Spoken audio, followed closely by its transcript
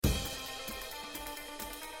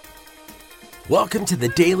Welcome to the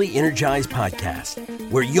Daily Energize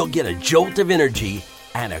Podcast, where you'll get a jolt of energy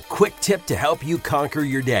and a quick tip to help you conquer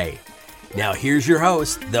your day. Now here's your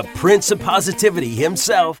host, the Prince of Positivity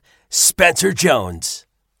himself, Spencer Jones.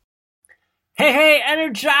 Hey,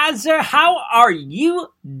 Energizer, how are you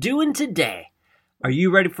doing today? Are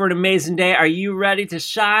you ready for an amazing day? Are you ready to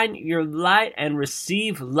shine your light and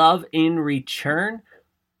receive love in return?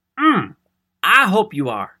 I hope you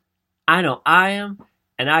are. I know I am,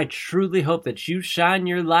 and I truly hope that you shine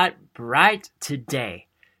your light bright today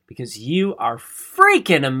because you are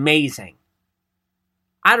freaking amazing.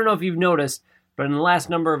 I don't know if you've noticed, but in the last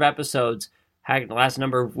number of episodes, heck, in the last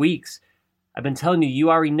number of weeks, I've been telling you, you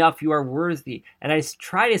are enough, you are worthy. And I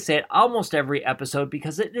try to say it almost every episode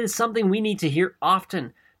because it is something we need to hear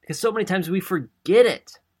often because so many times we forget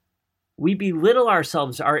it. We belittle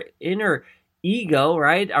ourselves, our inner ego,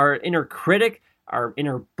 right? Our inner critic, our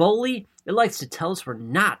inner bully. It likes to tell us we're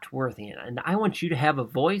not worthy. And I want you to have a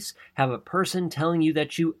voice, have a person telling you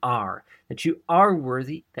that you are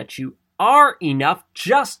worthy, that you are enough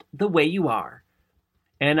just the way you are.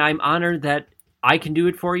 And I'm honored that I can do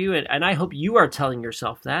it for you, and I hope you are telling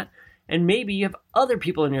yourself that, and maybe you have other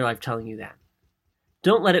people in your life telling you that.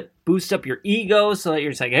 Don't let it boost up your ego so that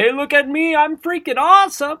you're just like, hey, look at me, I'm freaking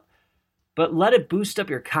awesome. But let it boost up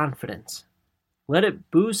your confidence. Let it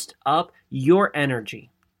boost up your energy.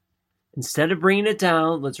 Instead of bringing it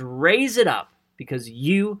down, let's raise it up because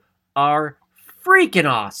you are freaking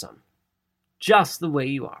awesome, just the way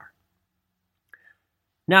you are.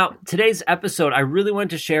 Now, today's episode, I really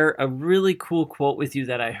wanted to share a really cool quote with you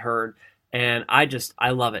that I heard, and I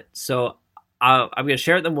love it. So I'm going to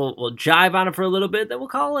share it, then we'll jive on it for a little bit, then we'll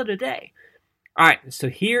call it a day. All right, so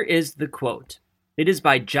here is the quote. It is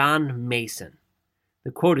by John Mason.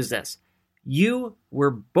 The quote is this: "You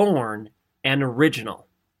were born an original.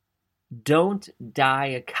 Don't die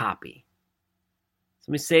a copy."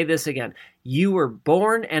 So let me say this again. You were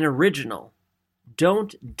born an original.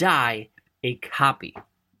 Don't die a copy.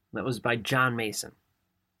 That was by John Mason.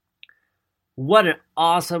 What an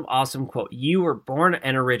awesome, awesome quote. You were born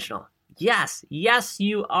an original. Yes,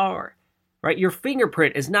 you are. Right? Your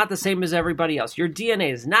fingerprint is not the same as everybody else. Your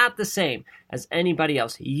DNA is not the same as anybody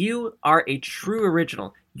else. You are a true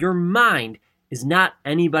original. Your mind is not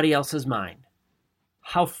anybody else's mind.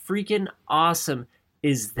 How freaking awesome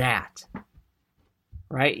is that?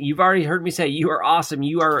 Right? You've already heard me say you are awesome.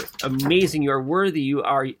 You are amazing. You are worthy. You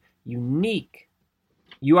are unique.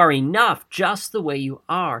 You are enough just the way you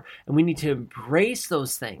are. And we need to embrace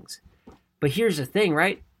those things. But here's the thing,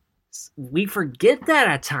 right? We forget that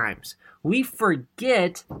at times. We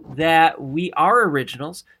forget that we are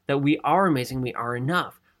originals, that we are amazing, we are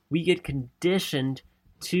enough. We get conditioned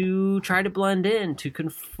to try to blend in, to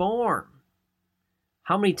conform.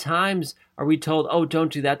 How many times are we told, oh,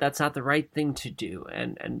 don't do that, that's not the right thing to do,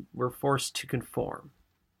 and we're forced to conform?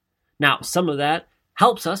 Now, some of that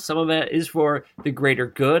helps us. Some of it is for the greater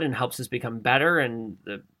good and helps us become better, and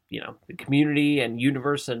the community and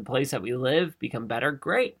universe and place that we live become better.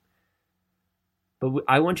 Great. But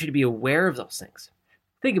I want you to be aware of those things.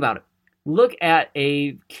 Think about it. Look at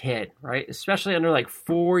a kid, right? Especially under like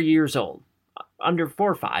 4 years old, under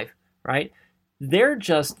 4 or 5, right? They're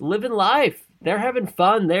just living life. They're having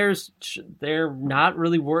fun. They're not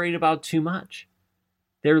really worried about too much.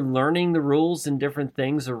 They're learning the rules and different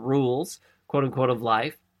things, the rules, quote unquote, of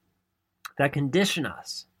life that condition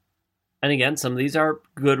us. And again, some of these are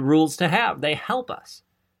good rules to have. They help us.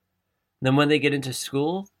 Then when they get into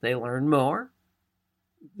school, they learn more.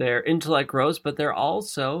 Their intellect grows, but they're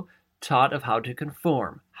also taught of how to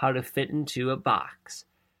conform, how to fit into a box.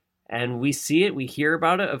 And we see it, we hear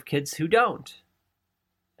about it of kids who don't,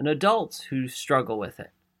 and adults who struggle with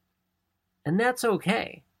it. And that's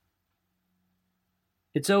okay.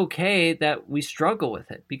 It's okay that we struggle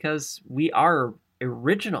with it because we are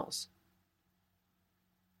originals.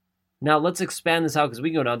 Now let's expand this out because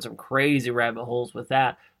we can go down some crazy rabbit holes with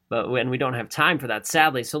that, but when we don't have time for that,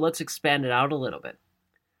 sadly. So let's expand it out a little bit.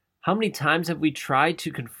 How many times have we tried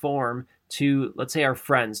to conform to, let's say, our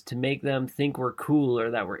friends to make them think we're cool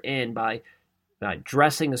or that we're in by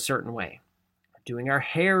dressing a certain way, doing our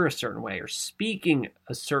hair a certain way, or speaking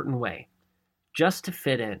a certain way just to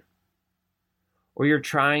fit in? Or you're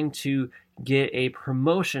trying to get a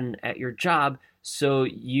promotion at your job, so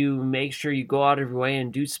you make sure you go out of your way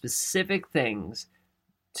and do specific things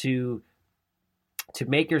to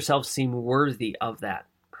make yourself seem worthy of that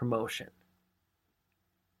promotion.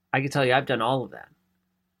 I can tell you I've done all of that.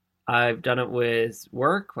 I've done it with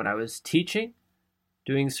work when I was teaching,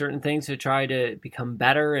 doing certain things to try to become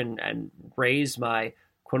better and raise my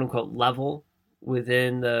quote unquote level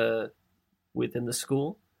within the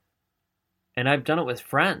school. And I've done it with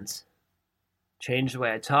friends. Changed the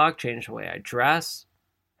way I talk, changed the way I dress.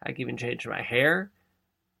 I even changed my hair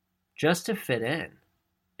just to fit in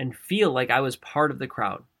and feel like I was part of the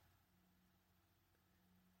crowd.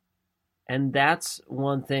 And that's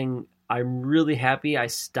one thing I'm really happy I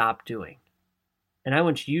stopped doing. And I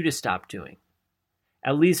want you to stop doing.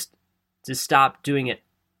 At least to stop doing it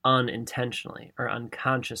unintentionally or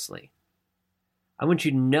unconsciously. I want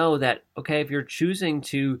you to know that, okay, if you're choosing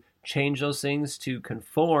to change those things to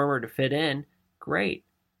conform or to fit in, great.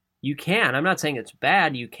 You can. I'm not saying it's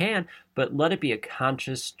bad. You can, but let it be a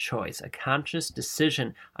conscious choice, a conscious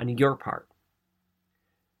decision on your part.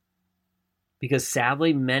 Because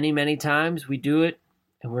sadly, many, many times we do it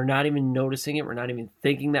and we're not even noticing it. We're not even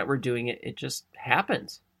thinking that we're doing it. It just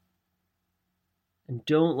happens. And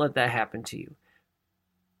don't let that happen to you.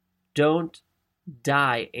 Don't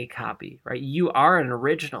die a copy, right? You are an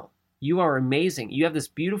original. You are amazing. You have this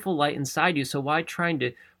beautiful light inside you. So why try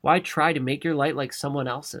to make your light like someone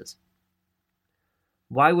else's?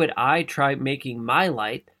 Why would I try making my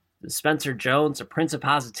light, the Spencer Jones, the Prince of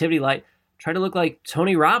Positivity light, try to look like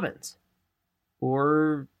Tony Robbins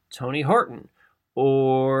or Tony Horton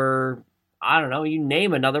or, I don't know, you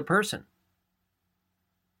name another person.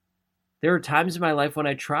 There are times in my life when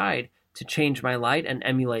I tried to change my light and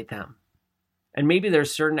emulate them. And maybe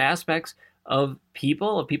there's certain aspects of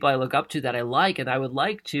people I look up to that I like and I would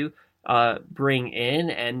like to bring in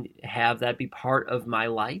and have that be part of my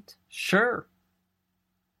light. Sure.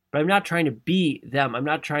 But I'm not trying to be them. I'm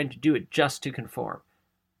not trying to do it just to conform.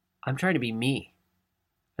 I'm trying to be me.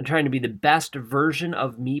 I'm trying to be the best version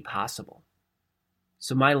of me possible.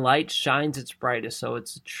 So my light shines its brightest, so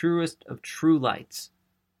it's the truest of true lights.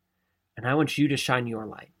 And I want you to shine your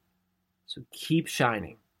light. So keep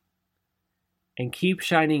shining. And keep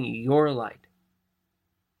shining your light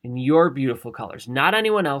in your beautiful colors. Not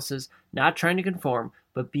anyone else's, not trying to conform,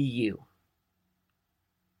 but be you.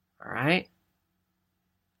 All right?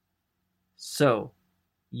 So,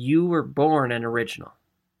 you were born an original.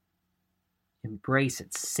 Embrace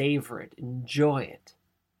it, savor it, enjoy it.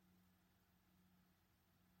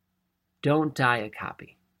 Don't die a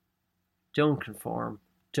copy. Don't conform.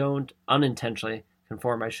 Don't unintentionally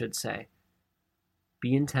conform, I should say.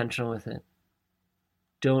 Be intentional with it.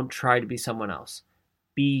 Don't try to be someone else.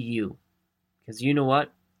 Be you. Because you know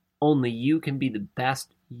what? Only you can be the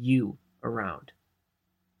best you around.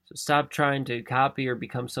 So stop trying to copy or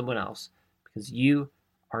become someone else. Because you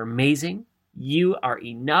are amazing, you are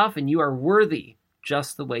enough, and you are worthy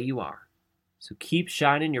just the way you are. So keep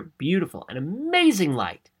shining your beautiful and amazing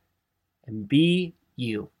light and be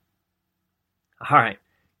you. All right.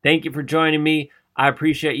 Thank you for joining me. I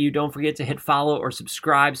appreciate you. Don't forget to hit follow or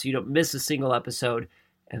subscribe so you don't miss a single episode.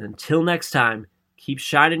 And until next time, keep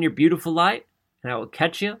shining your beautiful light, and I will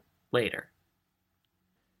catch you later.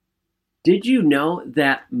 Did you know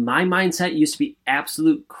that my mindset used to be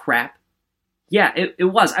absolute crap? Yeah, it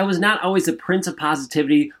was. I was not always the Prince of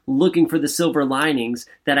Positivity looking for the silver linings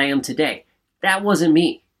that I am today. That wasn't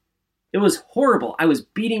me. It was horrible. I was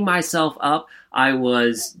beating myself up. I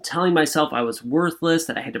was telling myself I was worthless,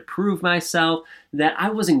 that I had to prove myself, that I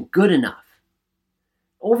wasn't good enough.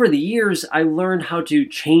 Over the years, I learned how to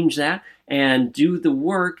change that and do the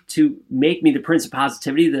work to make me the Prince of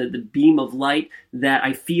Positivity, the beam of light that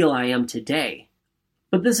I feel I am today.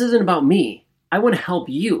 But this isn't about me. I want to help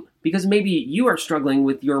you because maybe you are struggling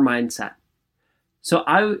with your mindset. So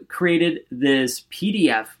I created this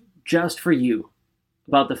PDF just for you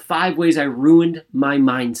about the 5 ways I ruined my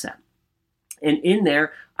mindset. And in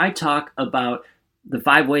there, I talk about the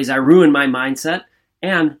 5 ways I ruined my mindset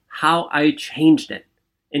and how I changed it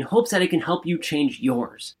in hopes that it can help you change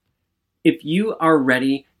yours. If you are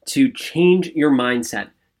ready to change your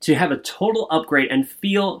mindset, to have a total upgrade and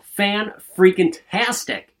feel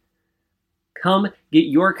fan-freaking-tastic, come get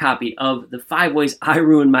your copy of the 5 ways I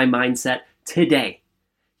ruined my mindset today.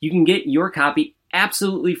 You can get your copy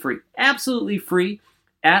absolutely free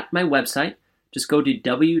at my website. Just go to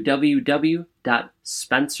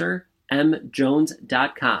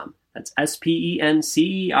www.spencermjones.com. That's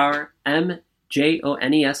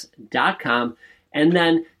SpencerMJones.com. And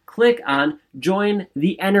then click on Join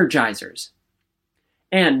the Energizers.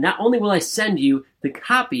 And not only will I send you the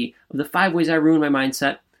copy of the 5 ways I ruined my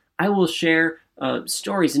mindset, I will share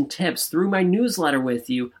stories and tips through my newsletter with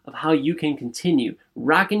you of how you can continue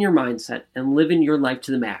rocking your mindset and living your life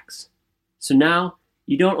to the max. So now,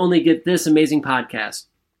 you don't only get this amazing podcast,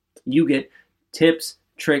 you get tips,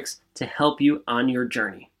 tricks to help you on your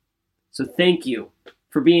journey. So thank you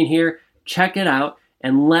for being here. Check it out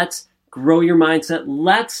and let's grow your mindset.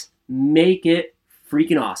 Let's make it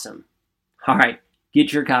freaking awesome. All right,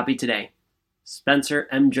 get your copy today.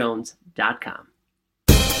 SpencerMJones.com.